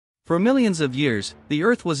For millions of years, the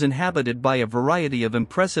Earth was inhabited by a variety of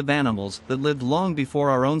impressive animals that lived long before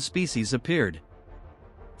our own species appeared.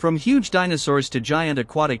 From huge dinosaurs to giant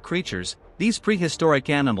aquatic creatures, these prehistoric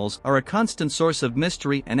animals are a constant source of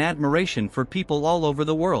mystery and admiration for people all over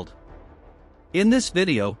the world. In this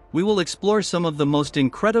video, we will explore some of the most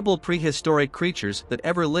incredible prehistoric creatures that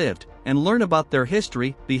ever lived, and learn about their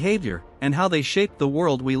history, behavior, and how they shaped the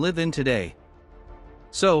world we live in today.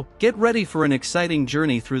 So, get ready for an exciting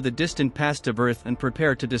journey through the distant past of Earth and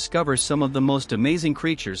prepare to discover some of the most amazing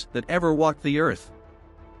creatures that ever walked the Earth.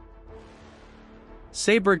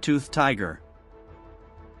 Saber-toothed tiger.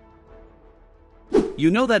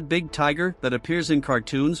 You know that big tiger that appears in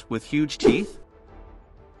cartoons with huge teeth?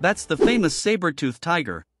 That's the famous saber-toothed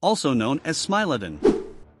tiger, also known as Smilodon.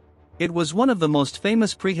 It was one of the most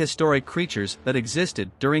famous prehistoric creatures that existed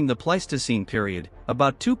during the Pleistocene period,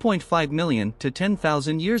 about 2.5 million to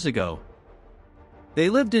 10,000 years ago. They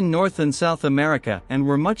lived in North and South America and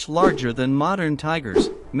were much larger than modern tigers,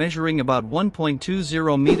 measuring about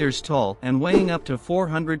 1.20 meters tall and weighing up to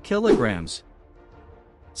 400 kilograms.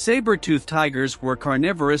 Saber-toothed tigers were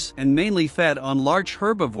carnivorous and mainly fed on large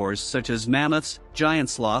herbivores such as mammoths, giant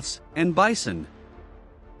sloths, and bison.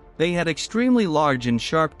 They had extremely large and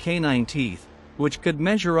sharp canine teeth, which could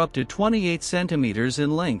measure up to 28 centimeters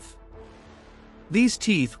in length. These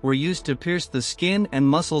teeth were used to pierce the skin and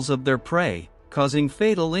muscles of their prey, causing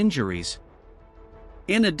fatal injuries.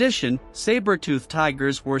 In addition, saber-toothed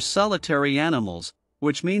tigers were solitary animals,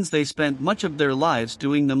 which means they spent much of their lives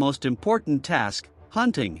doing the most important task,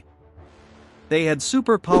 hunting. They had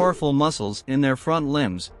super powerful muscles in their front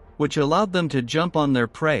limbs, which allowed them to jump on their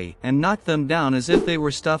prey and knock them down as if they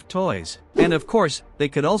were stuffed toys. And of course, they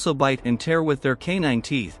could also bite and tear with their canine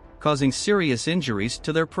teeth, causing serious injuries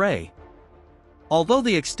to their prey. Although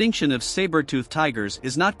the extinction of saber-toothed tigers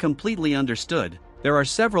is not completely understood, there are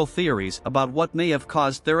several theories about what may have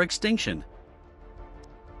caused their extinction.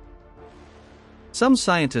 Some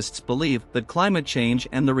scientists believe that climate change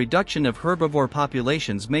and the reduction of herbivore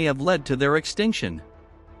populations may have led to their extinction.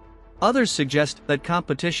 Others suggest that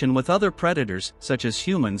competition with other predators, such as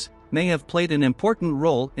humans, may have played an important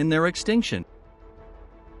role in their extinction.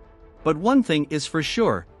 But one thing is for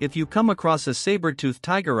sure, if you come across a saber-toothed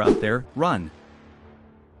tiger out there, run.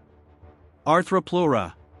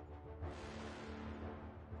 Arthroplura.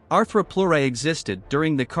 Arthroplura existed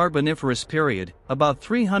during the Carboniferous period, about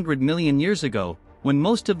 300 million years ago, when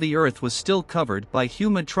most of the Earth was still covered by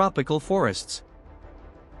humid tropical forests.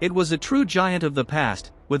 It was a true giant of the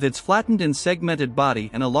past, with its flattened and segmented body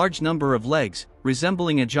and a large number of legs,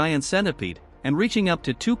 resembling a giant centipede, and reaching up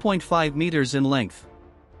to 2.5 meters in length.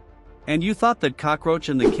 And you thought that cockroach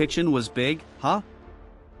in the kitchen was big, huh?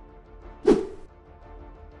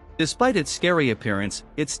 Despite its scary appearance,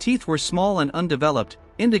 its teeth were small and undeveloped,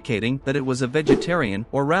 indicating that it was a vegetarian,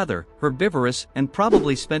 or rather, herbivorous, and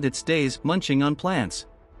probably spent its days munching on plants.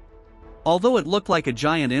 Although it looked like a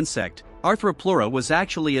giant insect, Arthroplura was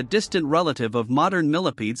actually a distant relative of modern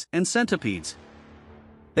millipedes and centipedes.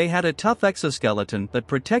 They had a tough exoskeleton that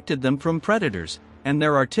protected them from predators, and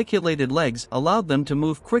their articulated legs allowed them to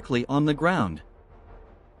move quickly on the ground.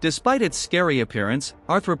 Despite its scary appearance,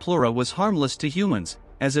 Arthroplura was harmless to humans,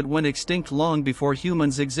 as it went extinct long before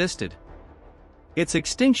humans existed. Its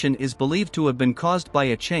extinction is believed to have been caused by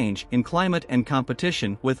a change in climate and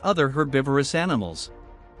competition with other herbivorous animals.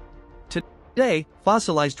 Today,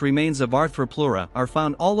 fossilized remains of Arthroplura are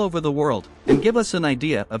found all over the world, and give us an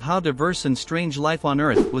idea of how diverse and strange life on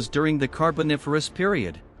Earth was during the Carboniferous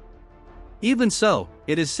period. Even so,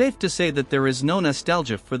 it is safe to say that there is no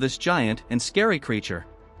nostalgia for this giant and scary creature.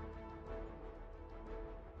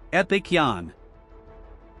 Epicyon.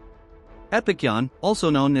 Epicyon, also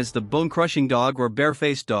known as the bone-crushing dog or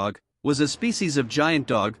bare-faced dog, was a species of giant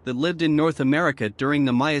dog that lived in North America during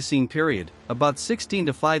the Miocene period, about 16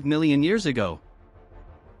 to 5 million years ago.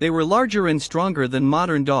 They were larger and stronger than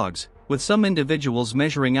modern dogs, with some individuals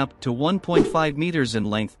measuring up to 1.5 meters in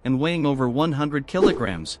length and weighing over 100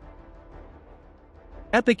 kilograms.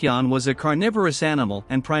 Epicyon was a carnivorous animal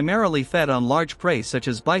and primarily fed on large prey such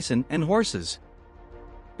as bison and horses.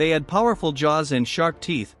 They had powerful jaws and sharp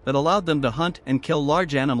teeth that allowed them to hunt and kill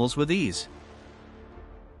large animals with ease.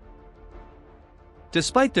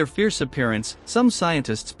 Despite their fierce appearance, some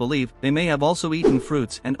scientists believe they may have also eaten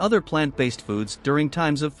fruits and other plant-based foods during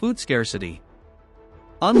times of food scarcity.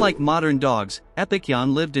 Unlike modern dogs,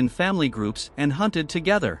 Epicyon lived in family groups and hunted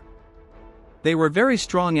together. They were very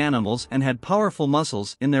strong animals and had powerful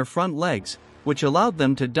muscles in their front legs, which allowed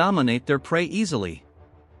them to dominate their prey easily.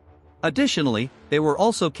 Additionally, they were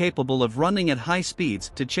also capable of running at high speeds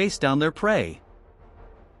to chase down their prey.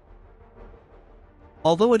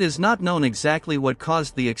 Although it is not known exactly what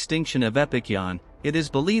caused the extinction of Epicyon, it is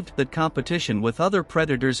believed that competition with other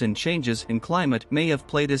predators and changes in climate may have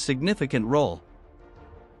played a significant role.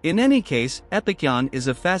 In any case, Epicyon is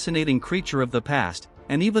a fascinating creature of the past,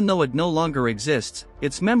 and even though it no longer exists,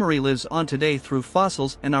 its memory lives on today through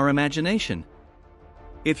fossils and our imagination.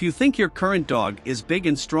 If you think your current dog is big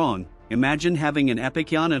and strong, imagine having an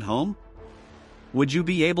Epicyon at home. Would you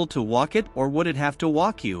be able to walk it, or would it have to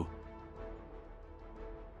walk you?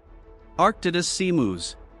 Arctodus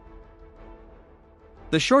simus.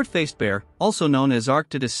 The short-faced bear, also known as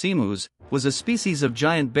Arctodus simus, was a species of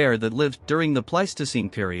giant bear that lived during the Pleistocene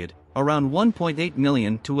period, around 1.8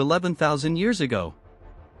 million to 11,000 years ago.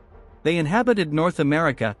 They inhabited North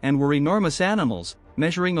America and were enormous animals,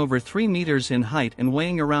 measuring over 3 meters in height and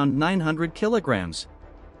weighing around 900 kilograms.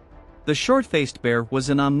 The short-faced bear was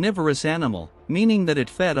an omnivorous animal, meaning that it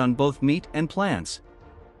fed on both meat and plants.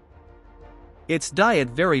 Its diet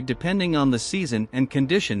varied depending on the season and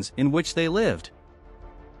conditions in which they lived.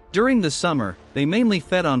 During the summer, they mainly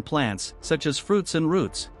fed on plants, such as fruits and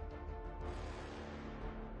roots.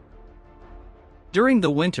 During the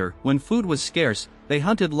winter, when food was scarce, they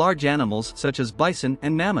hunted large animals such as bison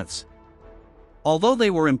and mammoths. Although they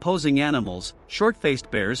were imposing animals,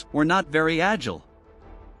 short-faced bears were not very agile.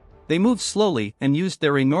 They moved slowly and used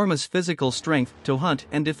their enormous physical strength to hunt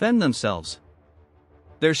and defend themselves.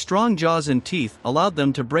 Their strong jaws and teeth allowed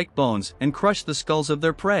them to break bones and crush the skulls of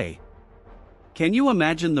their prey. Can you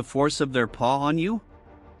imagine the force of their paw on you?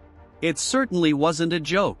 It certainly wasn't a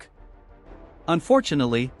joke.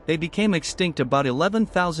 Unfortunately, they became extinct about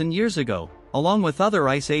 11,000 years ago, along with other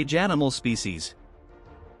Ice Age animal species.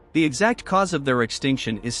 The exact cause of their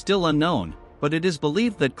extinction is still unknown, but it is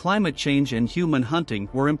believed that climate change and human hunting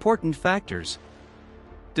were important factors.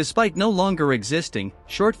 Despite no longer existing,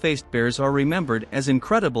 short-faced bears are remembered as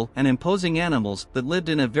incredible and imposing animals that lived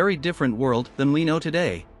in a very different world than we know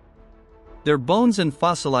today. Their bones and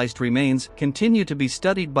fossilized remains continue to be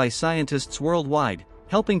studied by scientists worldwide,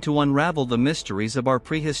 helping to unravel the mysteries of our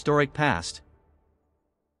prehistoric past.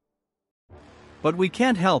 But we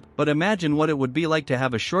can't help but imagine what it would be like to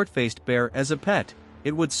have a short-faced bear as a pet.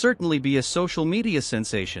 It would certainly be a social media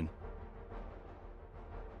sensation.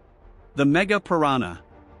 The Mega Piranha.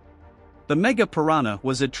 The Mega Piranha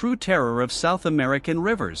was a true terror of South American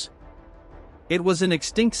rivers. It was an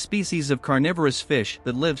extinct species of carnivorous fish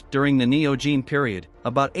that lived during the Neogene period,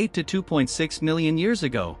 about 8 to 2.6 million years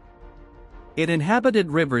ago. It inhabited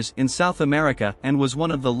rivers in South America and was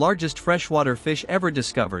one of the largest freshwater fish ever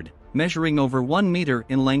discovered, measuring over 1 meter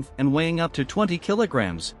in length and weighing up to 20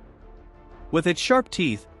 kilograms. With its sharp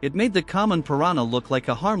teeth, it made the common piranha look like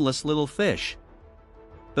a harmless little fish.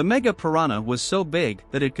 The Mega Piranha was so big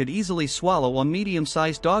that it could easily swallow a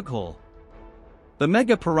medium-sized dog whole. The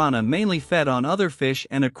Mega Piranha mainly fed on other fish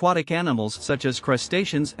and aquatic animals such as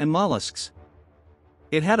crustaceans and mollusks.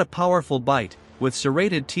 It had a powerful bite, with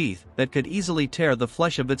serrated teeth that could easily tear the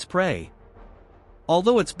flesh of its prey.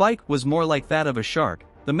 Although its bite was more like that of a shark,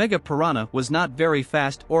 the Mega Piranha was not very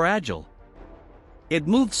fast or agile. It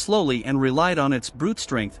moved slowly and relied on its brute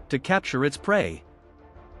strength to capture its prey.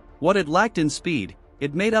 What it lacked in speed,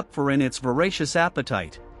 it made up for in its voracious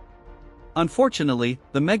appetite. Unfortunately,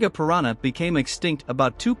 the Mega Piranha became extinct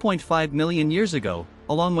about 2.5 million years ago,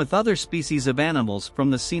 along with other species of animals from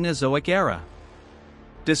the Cenozoic era.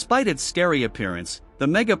 Despite its scary appearance, the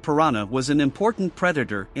Mega Piranha was an important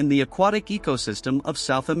predator in the aquatic ecosystem of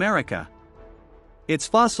South America. Its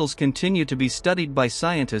fossils continue to be studied by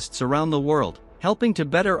scientists around the world, helping to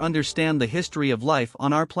better understand the history of life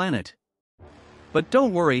on our planet. But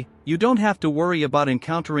don't worry, you don't have to worry about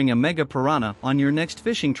encountering a Mega Piranha on your next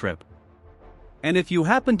fishing trip. And if you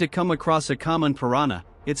happen to come across a common piranha,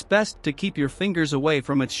 it's best to keep your fingers away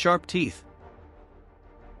from its sharp teeth.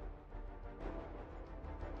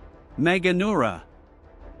 Meganura.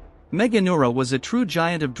 Meganura was a true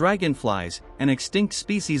giant of dragonflies, an extinct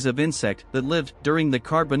species of insect that lived during the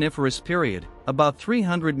Carboniferous period, about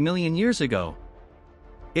 300 million years ago.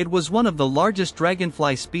 It was one of the largest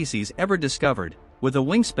dragonfly species ever discovered, with a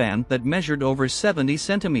wingspan that measured over 70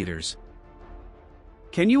 centimeters.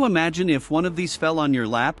 Can you imagine if one of these fell on your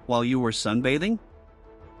lap while you were sunbathing?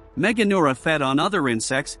 Meganura fed on other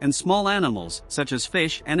insects and small animals, such as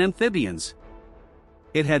fish and amphibians.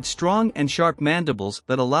 It had strong and sharp mandibles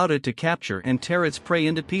that allowed it to capture and tear its prey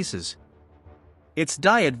into pieces. Its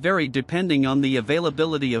diet varied depending on the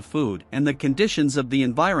availability of food and the conditions of the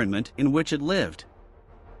environment in which it lived.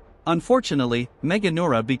 Unfortunately,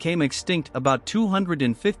 Meganura became extinct about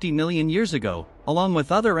 250 million years ago, along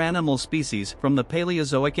with other animal species from the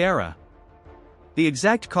Paleozoic era. The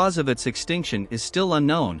exact cause of its extinction is still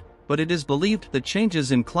unknown, but it is believed that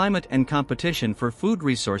changes in climate and competition for food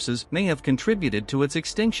resources may have contributed to its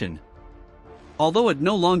extinction. Although it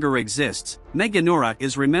no longer exists, Meganura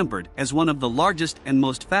is remembered as one of the largest and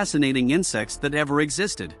most fascinating insects that ever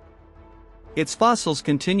existed. Its fossils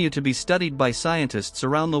continue to be studied by scientists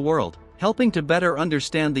around the world, helping to better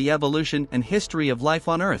understand the evolution and history of life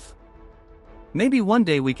on Earth. Maybe one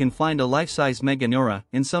day we can find a life-size Meganura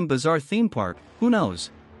in some bizarre theme park, who knows?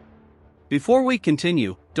 Before we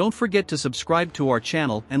continue, don't forget to subscribe to our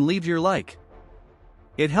channel and leave your like.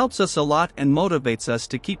 It helps us a lot and motivates us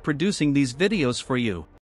to keep producing these videos for you.